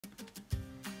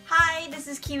Hi, this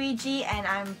is Kiwiji and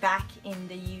I'm back in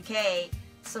the UK.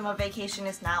 Summer vacation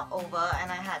is now over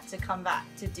and I had to come back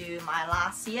to do my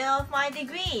last year of my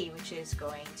degree, which is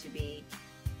going to be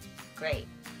great.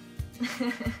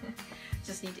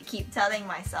 Just need to keep telling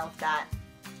myself that.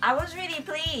 I was really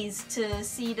pleased to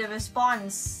see the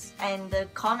response and the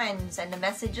comments and the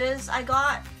messages I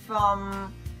got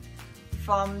from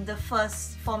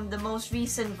the most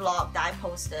recent vlog that I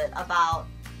posted about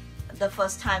the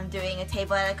first time doing a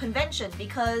table at a convention,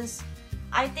 because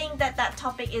I think that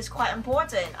topic is quite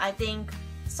important. I think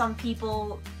some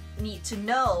people need to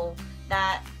know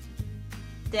that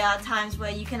there are times where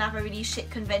you can have a really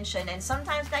shit convention and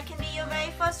sometimes that can be your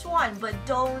very first one, but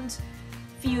don't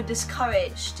feel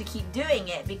discouraged to keep doing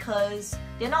it because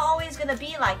they're not always going to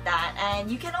be like that and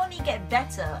you can only get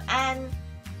better. And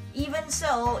even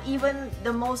so, even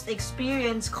the most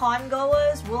experienced con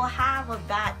goers will have a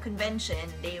bad convention.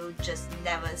 They will just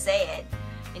never say it.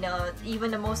 You know,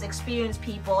 even the most experienced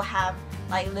people have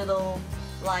like little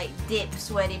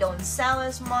dips where they don't sell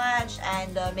as much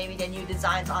and maybe their new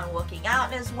designs aren't working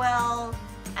out as well.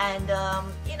 And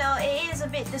you know, it is a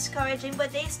bit discouraging,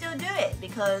 but they still do it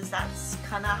because that's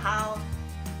kind of how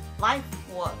life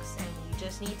works and you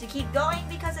just need to keep going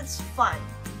because it's fun.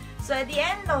 So at the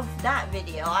end of that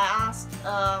video, I asked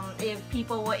if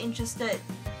people were interested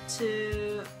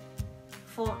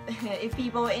for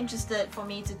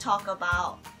me to talk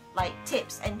about like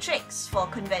tips and tricks for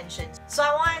conventions. So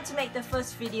I wanted to make the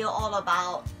first video all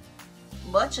about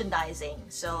merchandising.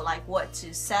 So like what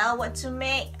to sell, what to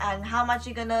make, and how much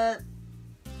you're gonna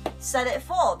sell it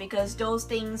for, because that's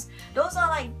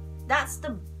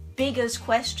the biggest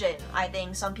question I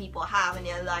think some people have and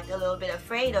they're like a little bit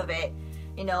afraid of it.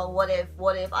 You know, what if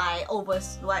I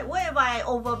overprice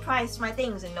my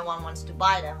things and no one wants to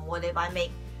buy them? What if I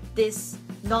make this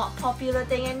not popular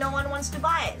thing and no one wants to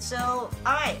buy it? So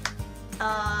alright,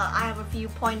 I have a few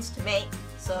points to make,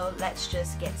 so let's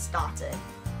just get started.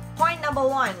 Point number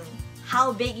one,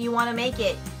 how big you want to make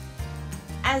it.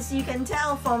 As you can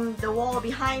tell from the wall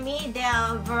behind me, there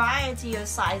are a variety of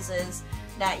sizes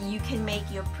that you can make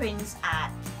your prints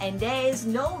at, and there is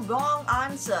no wrong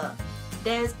answer.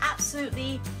 There's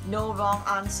absolutely no wrong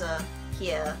answer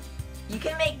here. You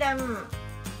can make them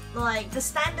like the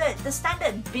standard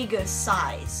biggest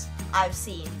size I've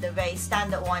seen. The very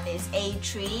standard one is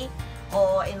A3,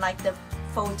 or in like the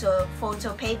photo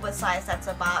paper size, that's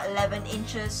about 11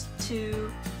 inches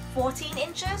to 14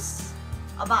 inches,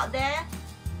 about there.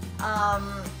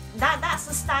 That's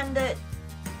the standard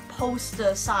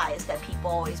poster size that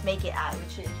people always make it at,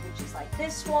 which is like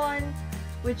this one,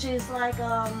 which is like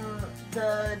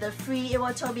the free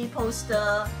Iwatobi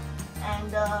poster,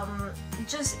 and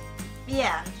just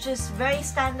very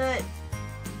standard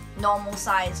normal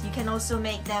size. You can also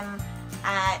make them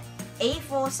at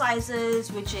A4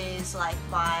 sizes, which is like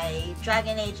my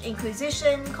Dragon Age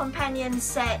Inquisition companion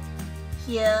set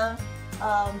here,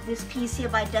 this piece here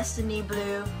by Destiny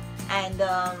Blue, and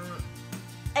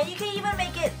you can even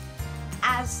make it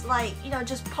as like, you know,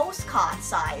 just postcard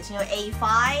size, you know,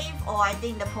 A5, or I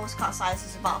think the postcard size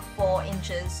is about 4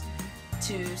 inches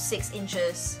to 6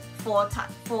 inches, 4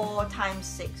 times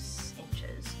 6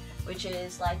 inches, which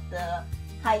is like the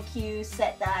Haikyuu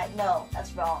set no,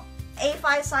 that's wrong.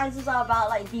 A5 sizes are about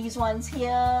like these ones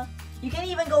here. You can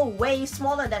even go way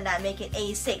smaller than that, make it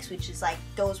A6, which is like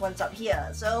those ones up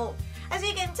here. So as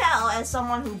you can tell, as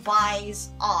someone who buys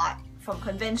art from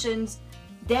conventions,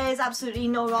 there is absolutely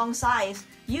no wrong size.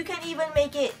 You can even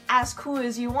make it as cool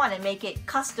as you want and make it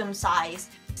custom size.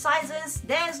 Sizes,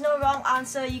 there's no wrong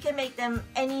answer. You can make them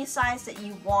any size that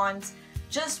you want,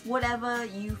 just whatever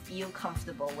you feel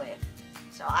comfortable with.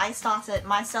 So I started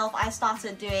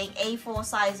doing A4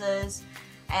 sizes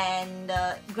and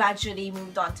gradually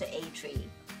moved on to A3.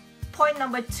 Point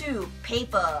number two,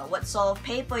 paper. What sort of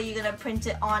paper you're gonna print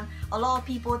it on? A lot of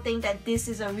people think that this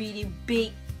is a really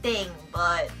big thing,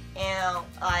 but you know,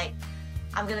 like,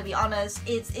 I'm gonna be honest,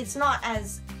 it's not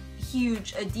as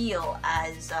huge a deal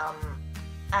as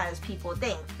people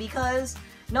think, because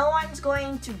no one's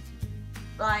going to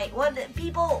like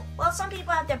some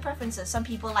people have their preferences. Some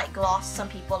people like gloss, some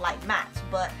people like matte,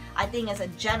 but I think as a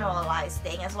generalized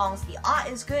thing, as long as the art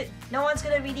is good, no one's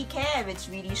gonna really care if it's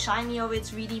really shiny or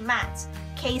it's really matte.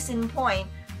 Case in point,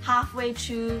 halfway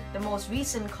through the most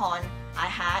recent con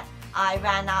I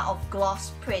ran out of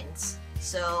gloss prints,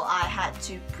 so I had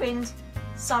to print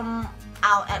some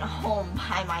out at home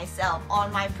by myself on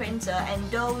my printer,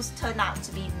 and those turned out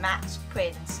to be matte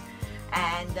prints.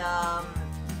 And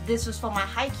this was for my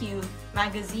Haikyuu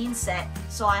magazine set,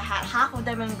 so I had half of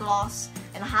them in gloss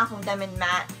and half of them in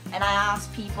matte, and I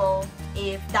asked people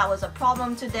if that was a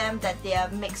problem to them, that they are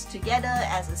mixed together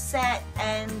as a set,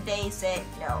 and they said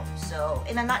no. So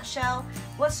in a nutshell,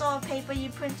 what sort of paper you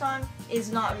print on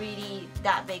is not really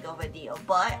that big of a deal,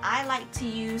 but I like to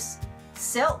use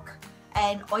silk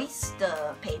and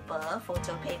oyster paper,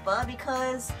 photo paper,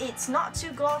 because it's not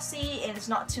too glossy and it's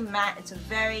not too matte. It's a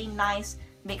very nice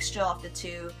mixture of the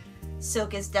two.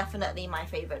 Silk is definitely my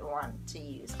favorite one to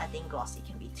use. I think glossy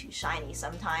can be too shiny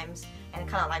sometimes and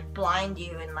kind of like blind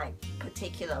you in like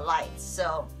particular lights.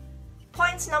 So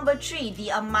point number 3, the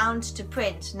amount to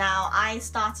print. Now I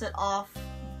started off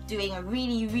doing a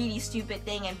really stupid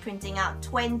thing and printing out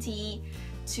 20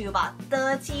 to about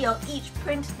 30 of each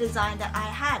print design that I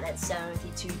had at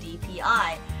 72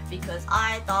 dpi, because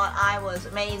I thought I was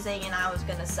amazing and I was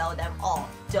gonna sell them all.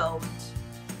 Don't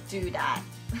do that.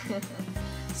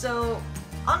 So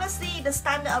honestly, the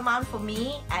standard amount for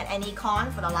me at any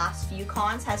con for the last few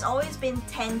cons has always been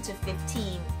 10 to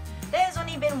 15. There's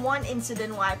only been one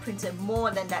incident where I printed more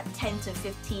than that 10 to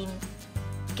 15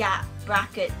 gap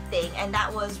bracket thing, and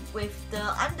that was with the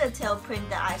Undertale print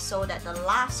that I sold at the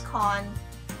last con,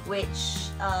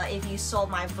 which if you saw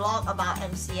my vlog about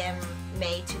MCM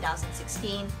May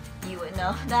 2016, you would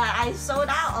know that I sold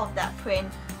out of that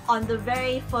print. On the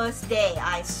very first day,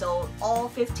 I sold all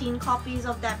 15 copies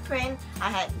of that print. I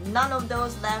had none of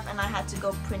those left and I had to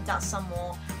go print out some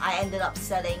more. I ended up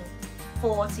selling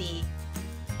 40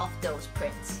 of those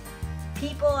prints.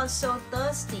 People are so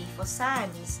thirsty for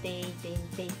sans. They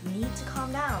need to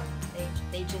calm down.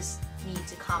 They just need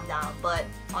to calm down. But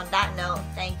on that note,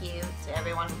 thank you to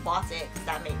everyone who bought it, because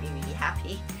that made me really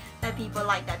happy that people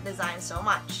like that design so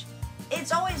much.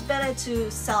 It's always better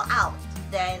to sell out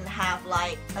than have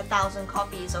like 1,000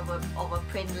 copies of a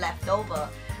print left over.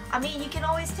 I mean, you can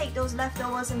always take those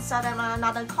leftovers and sell them at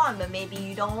another con, but maybe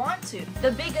you don't want to.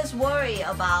 The biggest worry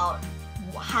about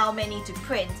how many to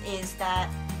print is that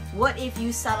what if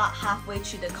you sell out halfway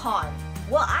through the con?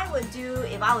 What I would do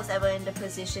if I was ever in the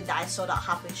position that I sold out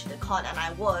halfway through the con, and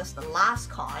I was the last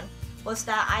con, was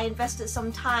that I invested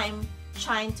some time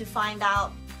trying to find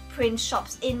out print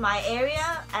shops in my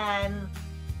area, and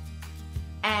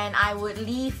I would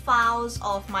leave files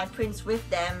of my prints with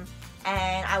them,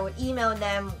 and I would email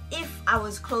them if I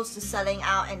was close to selling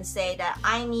out and say that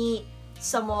I need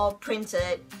some more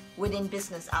printed within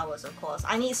business hours, of course.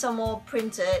 I need some more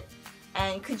printed,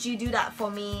 and could you do that for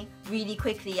me really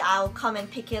quickly? I'll come and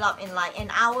pick it up in like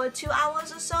an hour, 2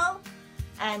 hours or so.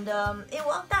 And it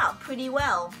worked out pretty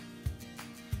well.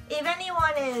 If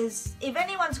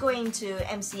anyone's going to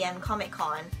MCM Comic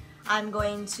Con, I'm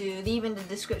going to leave in the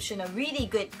description a really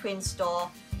good print store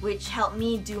which helped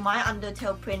me do my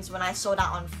Undertale prints when I sold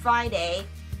out on Friday,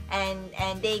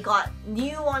 and they got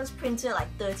new ones printed, like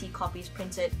 30 copies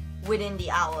printed within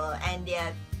the hour, and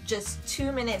they're just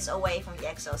 2 minutes away from the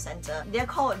Excel Center. They're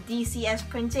called DCS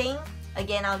Printing.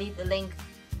 Again, I'll leave the link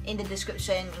in the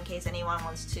description in case anyone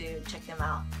wants to check them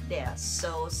out. They're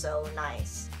so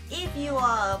nice. If you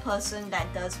are a person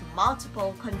that does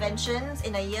multiple conventions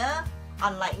in a year,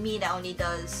 unlike me that only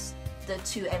does the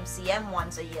 2 MCM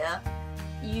ones a year,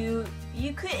 you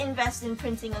could invest in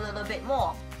printing a little bit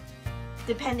more,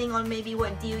 depending on maybe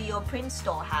what deal your print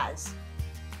store has.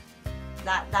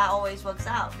 That always works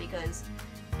out because,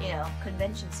 you know,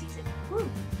 convention season. Woo.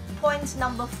 Point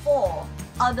number 4,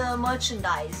 other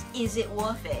merchandise. Is it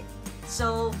worth it?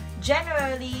 So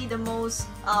generally the most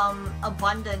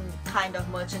abundant kind of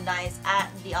merchandise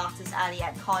at the Artist Alley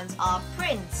at cons are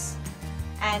prints,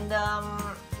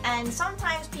 and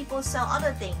sometimes people sell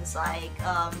other things like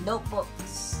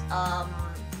notebooks,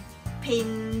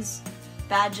 pins,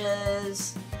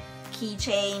 badges,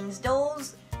 keychains,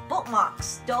 those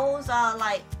bookmarks. Those are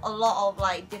like a lot of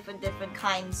like different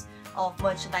kinds of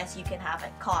merchandise you can have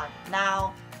at con.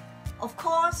 Now, of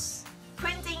course,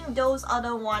 printing those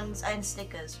other ones, and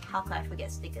stickers, how could I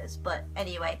forget stickers? But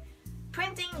anyway,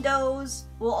 printing those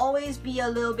will always be a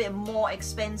little bit more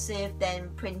expensive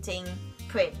than printing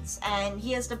prints. And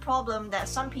here's the problem that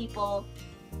some people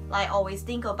like always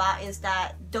think about, is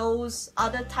that those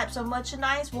other types of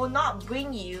merchandise will not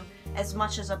bring you as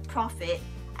much as a profit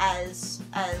as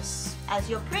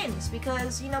your prints,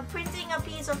 because, you know, printing a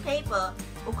piece of paper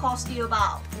will cost you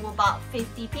about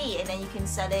 50p, and then you can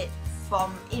sell it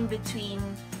from in between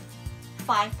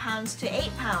 £5 to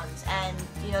 £8, and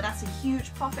you know, that's a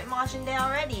huge profit margin there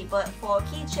already. But for a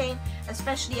keychain,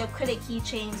 especially acrylic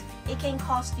keychains, it can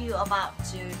cost you about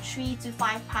 £3 to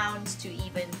 £5 to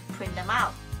even print them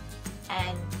out.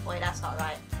 And wait, that's not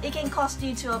right. It can cost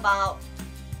you to about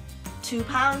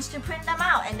 £2 to print them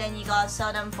out, and then you gotta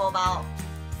sell them for about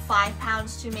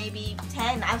 £5 to maybe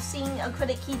 10. I've seen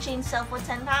acrylic keychains sell for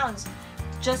 £10.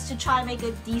 just to try and make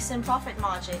a decent profit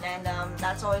margin, and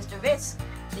that's always the risk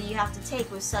that you have to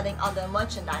take with selling other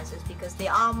merchandises, because they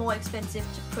are more expensive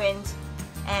to print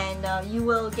and you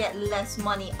will get less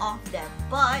money off them.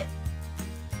 But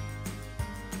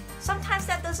sometimes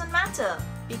that doesn't matter,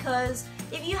 because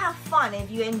if you have fun, if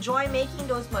you enjoy making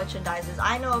those merchandises,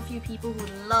 I know a few people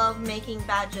who love making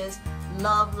badges,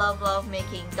 love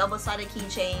making double-sided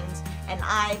keychains, and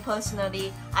I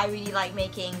personally, I really like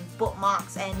making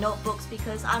bookmarks and notebooks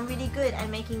because I'm really good at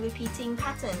making repeating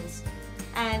patterns.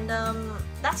 And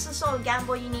that's the sort of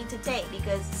gamble you need to take,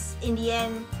 because in the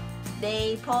end,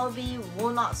 they probably will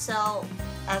not sell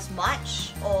as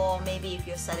much, or maybe if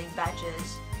you're selling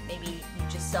badges, maybe you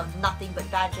just sell nothing but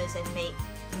badges and make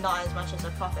not as much as a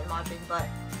profit margin. But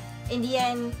in the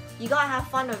end, you gotta have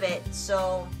fun with it.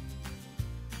 So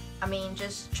I mean,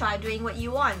 just try doing what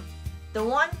you want. The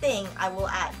one thing I will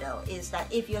add though is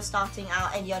that if you're starting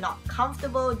out and you're not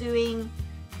comfortable doing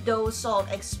those sort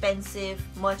of expensive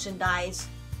merchandise,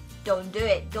 don't do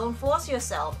it. Don't force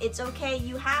yourself. It's okay.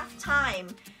 You have time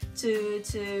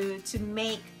to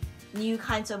make new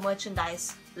kinds of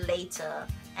merchandise later,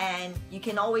 and you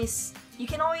can always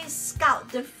scout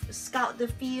the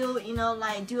field, you know,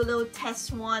 like do a little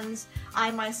test ones.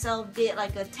 I myself did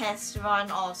like a test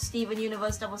run of Steven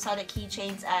Universe double-sided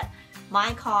keychains at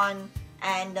MyCon,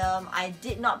 and I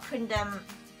did not print them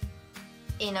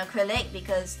in acrylic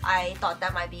because I thought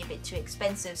that might be a bit too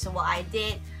expensive. So what I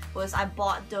did was I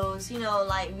bought those, you know,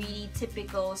 like really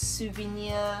typical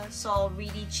souvenir, so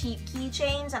really cheap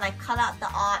keychains, and I cut out the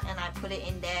art and I put it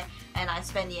in there, and I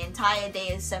spent the entire day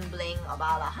assembling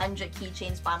about 100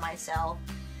 keychains by myself,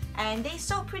 and they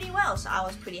sold pretty well, so I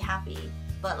was pretty happy.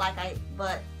 But like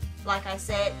I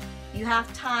said, you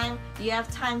have time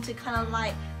to kind of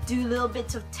like do little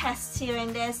bits of tests here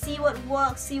and there, see what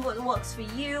works for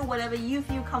you, whatever you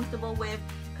feel comfortable with,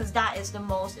 because that is the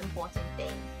most important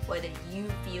thing, whether you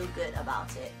feel good about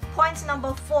it. Point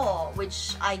number 4,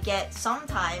 which I get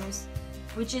sometimes,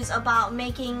 which is about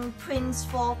making prints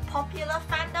for popular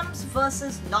fandoms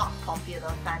versus not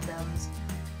popular fandoms.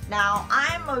 Now,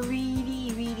 I'm a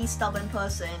really stubborn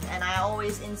person, and I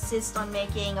always insist on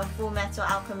making a Full Metal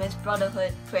Alchemist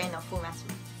Brotherhood print, a Full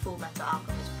Metal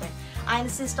Alchemist print. I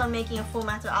insist on making a Full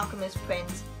Metal Alchemist print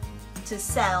to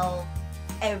sell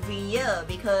every year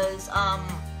because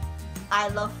I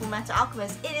love Full Metal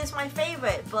Alchemist. It is my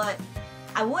favorite, but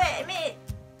I would admit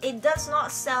it does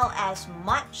not sell as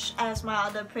much as my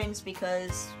other prints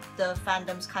because the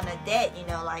fandom's kind of dead, you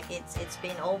know, like it's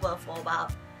been over for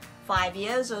about 5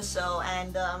 years or so,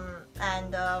 and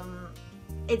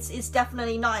it's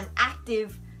definitely not an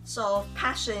active sort of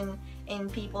passion in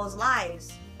people's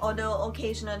lives. Although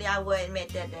occasionally I will admit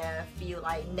that there are a few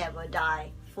like never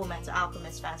die Full Metal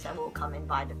Alchemist fans that will come and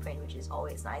buy the print, which is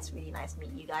always nice, really nice to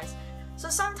meet you guys. So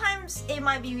sometimes it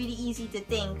might be really easy to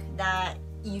think that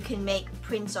you can make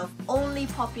prints of only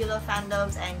popular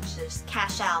fandoms and just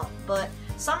cash out, but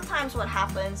sometimes what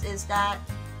happens is that,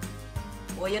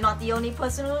 well, you're not the only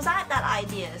person who's had that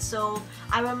idea. So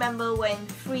I remember when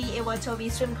Free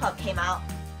Iwatobi Swim Club came out,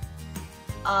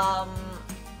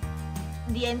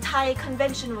 the entire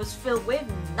convention was filled with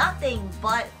nothing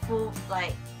but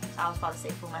I was about to say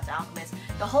Full Metal Alchemist.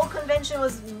 The whole convention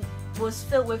was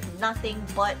filled with nothing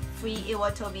but Free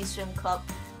Iwatobi Swim Club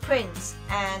prints,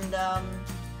 and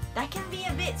that can be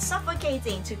a bit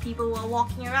suffocating to people who are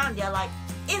walking around. They're like,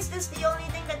 is this the only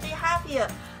thing that they have here?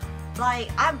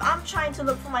 Like, I'm trying to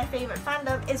look for my favorite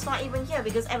fandom, it's not even here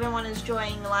because everyone is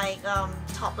drawing like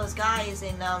topless guys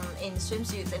in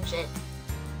swimsuits and shit,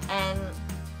 and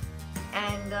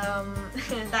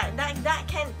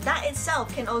that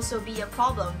itself can also be a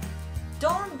problem.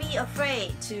 Don't be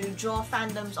afraid to draw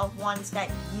fandoms of ones that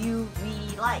you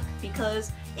really like,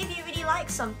 because if you really like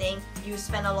something, you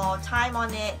spend a lot of time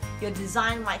on it, your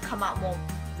design might come out more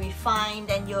refined,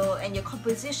 and your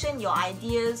composition, your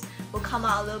ideas will come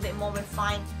out a little bit more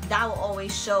refined. That will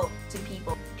always show to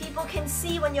people. People can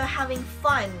see when you're having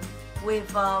fun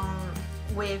with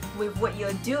what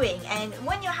you're doing, and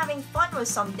when you're having fun with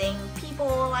something, people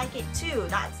will like it too.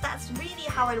 That's really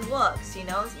how it works, you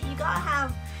know. So you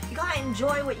gotta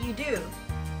enjoy what you do,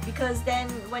 because then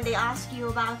when they ask you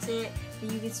about it,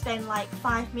 you can spend like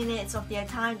 5 minutes of their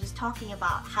time just talking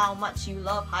about how much you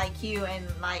love Haikyuu, and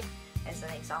like, as an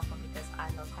example, because I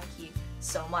love Haikyuu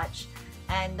so much,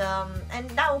 and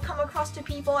that will come across to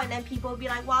people, and then people will be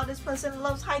like, wow, this person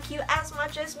loves Haikyuu as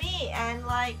much as me, and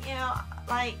like, you know,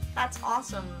 like, that's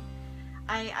awesome.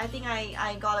 I think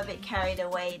I got a bit carried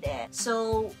away there.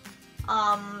 So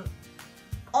all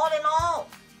in all,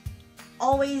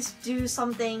 always do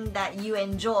something that you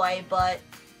enjoy, but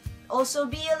also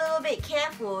be a little bit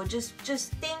careful.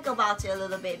 Just think about it a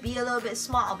little bit. Be a little bit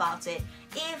smart about it.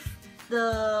 If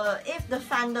the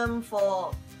fandom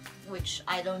for, which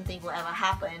I don't think will ever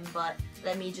happen, but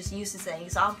let me just use this as an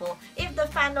example. If the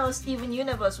fandom of Steven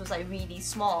Universe was like really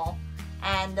small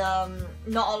and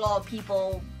not a lot of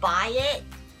people buy it,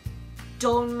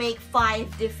 don't make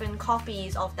 5 different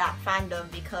copies of that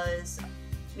fandom because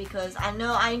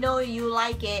I know you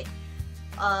like it,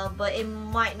 but it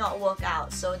might not work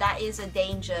out. So that is a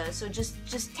danger. So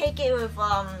just take it with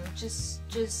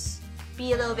just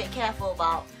be a little bit careful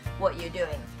about what you're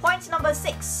doing. Point number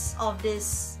 6 of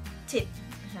this tip.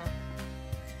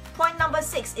 Point number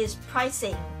 6 is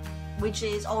pricing, which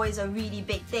is always a really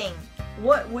big thing.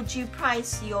 What would you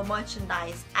price your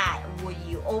merchandise at? Will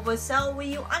you oversell? Will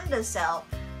you undersell?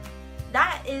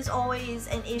 That is always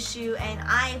an issue, and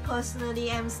I personally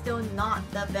am still not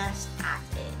the best at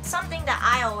it. Something that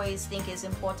I always think is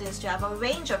important is to have a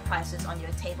range of prices on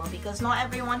your table, because not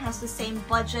everyone has the same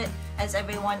budget as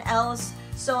everyone else.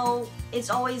 So it's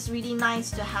always really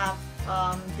nice to have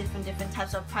different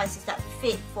types of prices that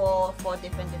fit for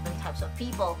different types of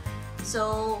people.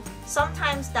 So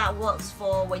sometimes that works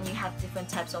for when you have different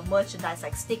types of merchandise,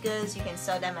 like stickers. You can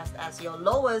sell them as your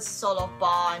lowest sort of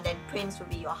bar, and then prints will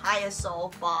be your highest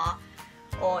sort of bar.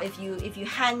 Or if you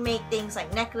hand make things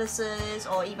like necklaces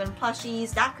or even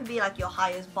plushies, that could be like your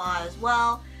highest bar as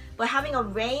well. But having a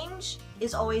range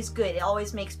is always good. It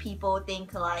always makes people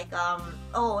think like,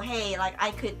 oh hey, like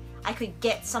I could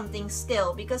get something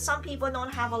still, because some people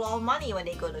don't have a lot of money when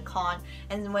they go to con,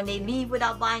 and when they leave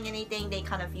without buying anything, they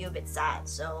kind of feel a bit sad.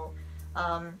 So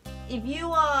if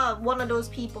you are one of those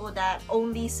people that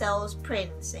only sells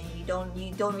prints and you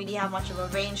don't really have much of a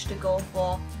range to go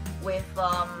for with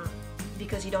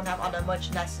because you don't have other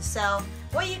merchandise to sell,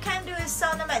 what you can do is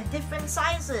sell them at different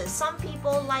sizes. Some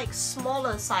people like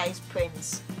smaller size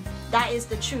prints. That is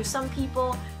the truth. Some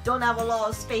people don't have a lot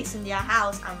of space in their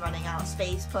house. I'm running out of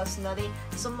space personally.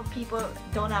 Some people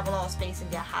don't have a lot of space in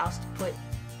their house to put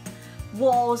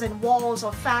walls and walls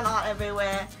of fan art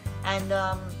everywhere, and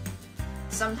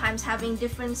sometimes having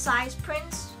different size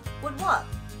prints would work.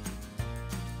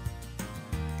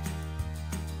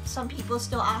 Some people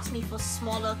still ask me for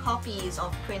smaller copies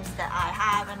of prints that I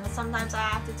have, and sometimes I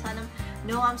have to tell them,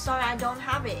 no, I'm sorry, I don't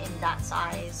have it in that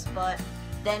size. But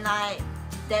then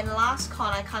last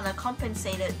con I kind of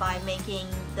compensated by making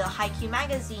the Haikyuu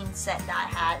magazine set that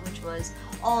I had, which was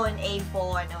all in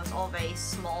A4, and it was all very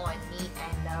small and neat,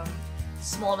 and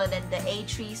smaller than the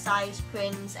A3 size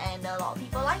prints, and a lot of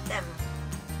people like them,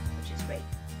 which is great.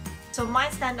 So my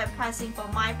standard pricing for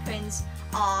my prints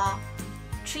are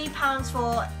 £3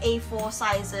 for A4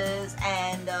 sizes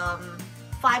and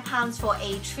 £5 for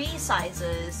A3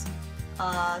 sizes.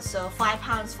 So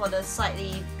 £5 for the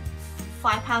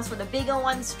 £5 for the bigger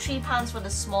ones, £3 for the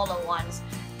smaller ones.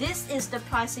 This is the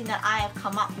pricing that I have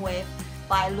come up with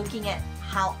by looking at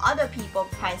how other people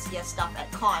price their stuff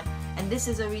at con. And this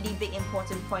is a really big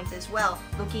important point as well,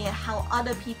 looking at how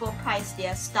other people price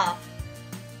their stuff,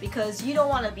 because you don't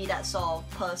want to be that sort of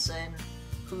person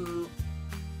who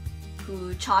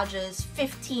charges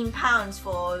 £15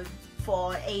 for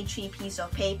A3 piece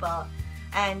of paper,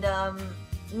 and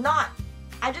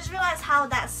I just realized how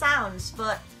that sounds,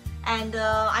 and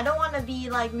I don't want to be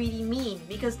like really mean,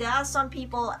 because there are some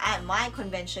people at my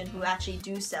convention who actually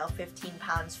do sell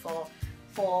 £15 for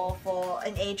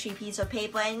an A3 piece of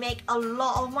paper and make a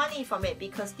lot of money from it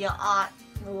because their art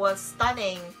was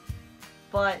stunning.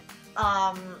 But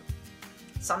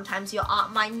sometimes your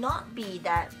art might not be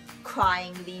that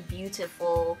cryingly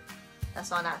beautiful.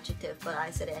 That's not an adjective, but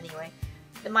I said it anyway.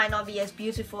 It might not be as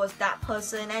beautiful as that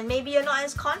person, and maybe you're not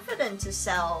as confident to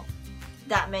sell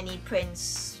that many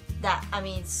prints,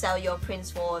 sell your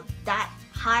prints for that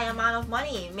high amount of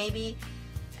money, maybe.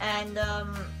 And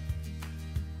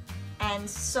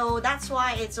so that's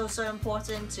why it's also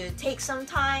important to take some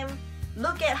time,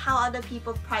 look at how other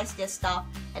people price their stuff,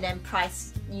 and then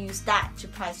use that to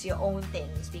price your own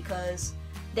things, because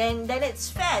then it's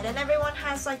fair. Then everyone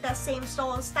has like that same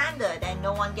sort of standard, and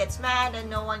no one gets mad, and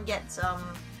no one gets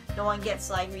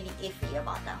like really iffy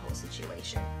about that whole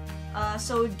situation.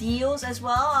 So deals as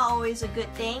well are always a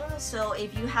good thing. So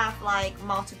if you have like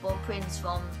multiple prints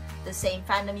from the same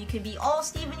fandom, you could be all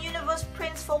Steven Universe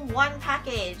prints for one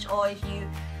package, or if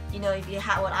you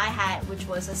had what I had, which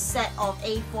was a set of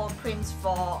A4 prints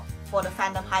for the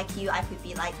fandom Haikyuu, I could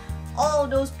be like all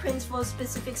those prints for a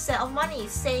specific set of money,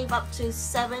 save up to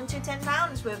 £7 to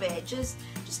 £10 with it. Just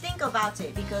think about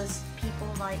it, because people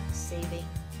like saving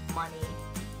money.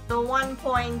 So one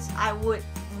point I would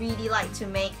really like to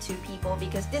make to people,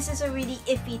 because this is a really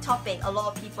iffy topic. A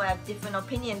lot of people have different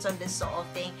opinions on this sort of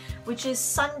thing, which is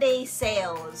Sunday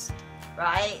sales,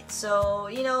 right? So,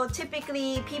 you know,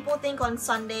 typically people think on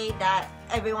Sunday that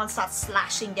everyone starts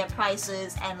slashing their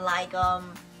prices and like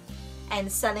and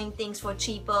selling things for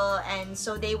cheaper, and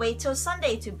so they wait till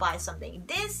Sunday to buy something.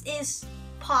 This is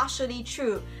partially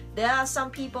true. There are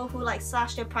some people who like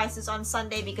slash their prices on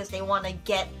Sunday because they want to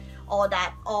get all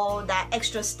that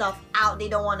extra stuff out. They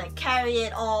don't want to carry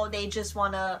it all. They just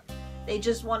want to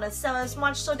sell as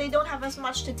much so they don't have as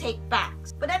much to take back.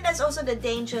 But then there's also the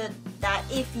danger that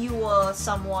if you were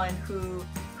someone who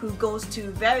goes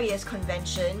to various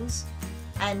conventions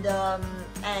and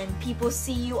people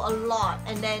see you a lot,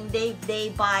 and then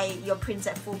they buy your prints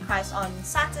at full price on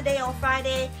Saturday or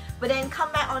Friday, but then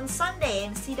come back on Sunday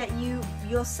and see that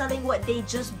you're selling what they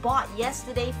just bought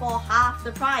yesterday for half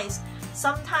the price.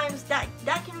 Sometimes that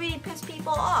can really piss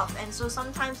people off, and so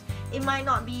sometimes it might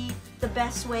not be the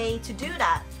best way to do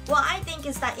that. What I think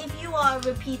is that if you are a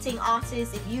repeating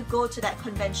artist, if you go to that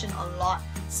convention a lot,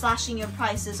 slashing your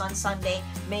prices on Sunday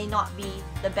may not be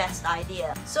the best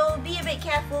idea. So be a bit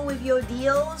careful with your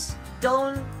deals.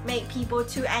 Don't make people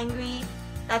too angry.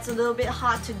 That's a little bit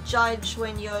hard to judge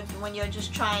when you're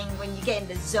just trying, when you get in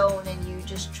the zone and you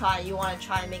want to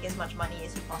try and make as much money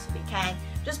as you possibly can.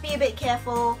 Just be a bit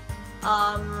careful.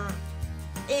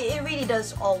 It really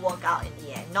does all work out in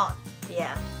the end.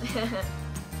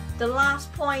 The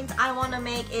last point I want to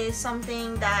make is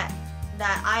something that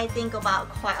I think about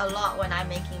quite a lot when I'm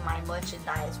making my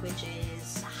merchandise, which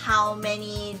is how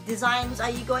many designs are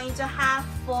you going to have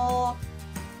for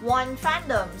one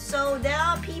fandom. So there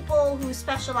are people who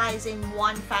specialize in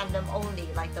one fandom only,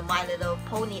 like the My Little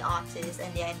Pony artists,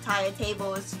 and their entire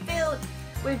table is filled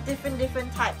with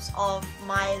different types of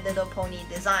My Little Pony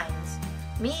designs.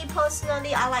 Me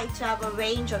personally, I like to have a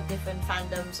range of different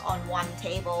fandoms on one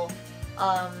table.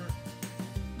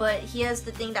 But here's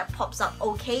the thing that pops up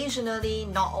occasionally,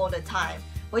 not all the time.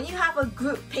 When you have a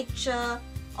group picture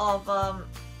of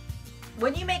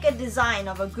when you make a design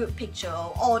of a group picture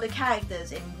of all the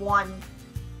characters in one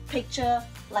picture,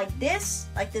 like this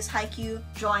Haikyuu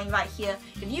drawing right here,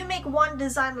 if you make one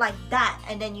design like that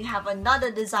and then you have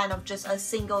another design of just a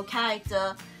single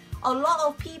character, a lot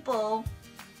of people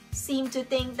seem to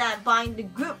think that buying the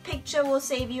group picture will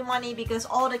save you money because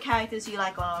all the characters you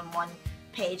like are on one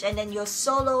page, and then your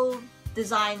solo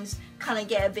designs kind of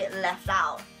get a bit left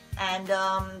out. And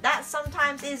that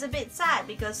sometimes is a bit sad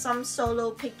because some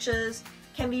solo pictures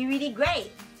can be really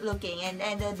great looking,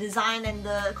 and the design and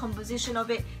the composition of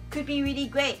it could be really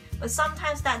great, but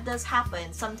sometimes that does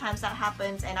happen. Sometimes that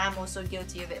happens, and I'm also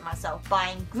guilty of it myself,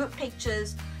 buying group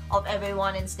pictures of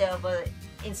everyone instead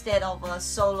of a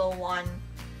solo one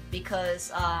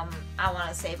because I want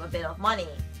to save a bit of money.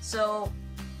 So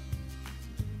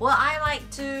what I like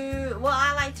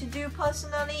to do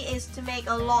personally is to make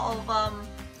a lot of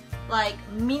like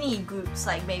mini groups,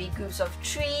 like maybe groups of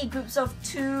 3, groups of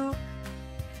 2.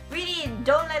 Really,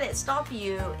 don't let it stop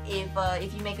you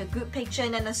if you make a group picture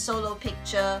and then a solo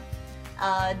picture.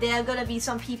 There are gonna be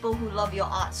some people who love your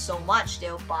art so much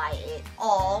they'll buy it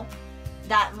all.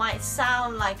 That might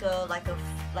sound like a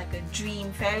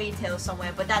dream fairy tale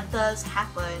somewhere, but that does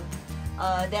happen.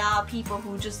 There are people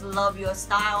who just love your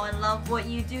style and love what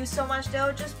you do so much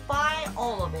they'll just buy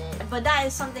all of it. But that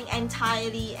is something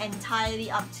entirely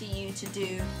up to you to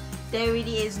do. There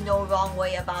really is no wrong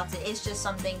way about it. It's just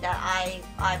something that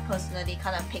I personally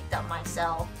kind of picked up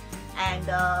myself.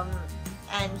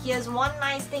 And here's one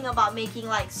nice thing about making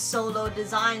like solo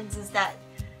designs is that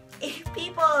if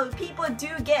people do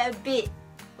get a bit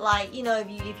like, you know, if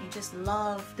you just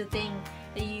love the thing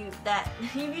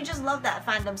if you just love that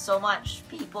fandom so much,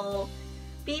 people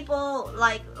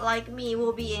like me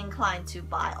will be inclined to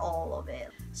buy all of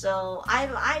it. So I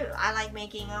like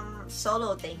making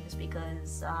solo things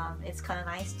because it's kind of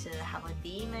nice to have a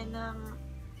theme, and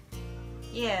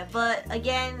yeah. But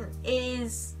again, it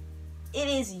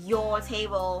is your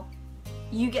table.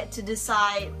 You get to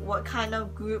decide what kind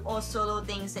of group or solo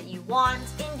things that you want.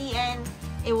 In the end,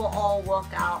 it will all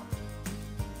work out.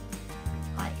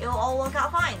 It'll all work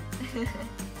out fine.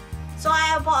 So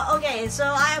I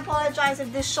apologize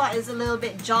if this shot is a little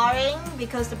bit jarring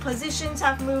because the positions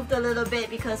have moved a little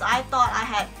bit, because I thought I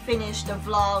had finished the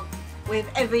vlog with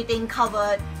everything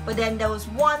covered, but then there was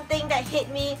one thing that hit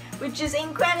me which is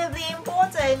incredibly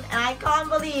important, and I can't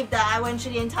believe that I went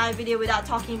through the entire video without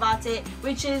talking about it,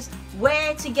 which is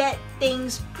where to get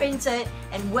things printed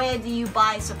and where do you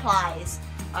buy supplies.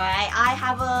 Alright, I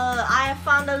have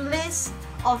found a list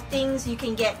of things you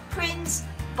can get: prints,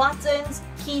 buttons,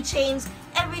 keychains,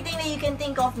 everything that you can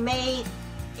think of made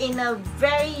in a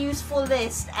very useful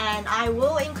list, and I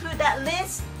will include that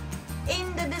list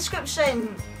in the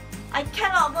description. I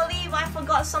cannot believe I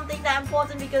forgot something that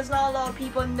important because not a lot of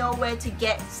people know where to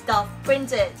get stuff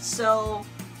printed. So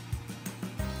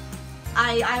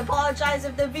I apologize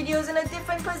if the video is in a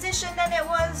different position than it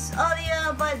was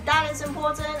earlier, but that is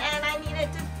important and I needed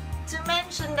to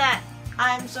mention that.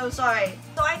 I'm so sorry.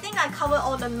 So I think I covered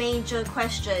all the major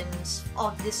questions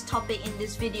of this topic in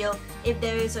this video. If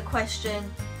there is a question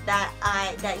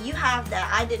that you have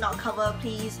that I did not cover,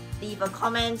 please leave a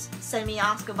comment, send me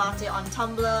ask about it on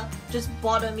Tumblr, just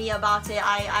bother me about it.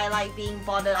 I like being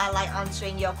bothered, I like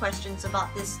answering your questions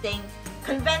about this thing.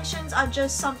 Conventions are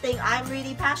just something I'm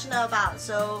really passionate about,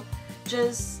 so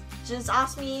just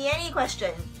ask me any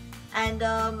question. And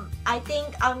I think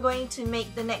I'm going to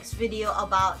make the next video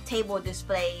about table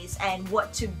displays and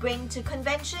what to bring to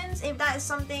conventions. If that is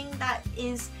something that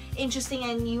is interesting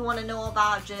and you want to know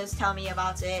about, just tell me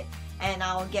about it and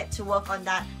I'll get to work on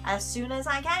that as soon as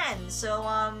I can. So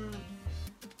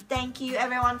thank you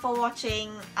everyone for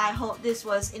watching. I hope this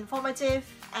was informative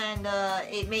and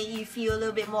it made you feel a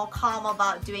little bit more calm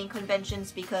about doing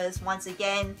conventions, because once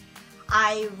again,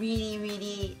 I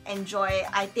really enjoy it.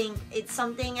 I think it's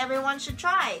something everyone should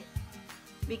try,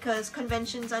 because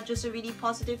conventions are just a really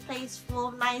positive place full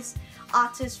of nice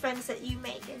artist friends that you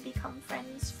make and become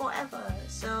friends forever.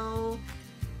 So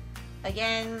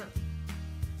again,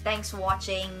 thanks for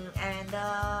watching and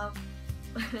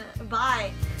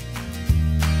bye.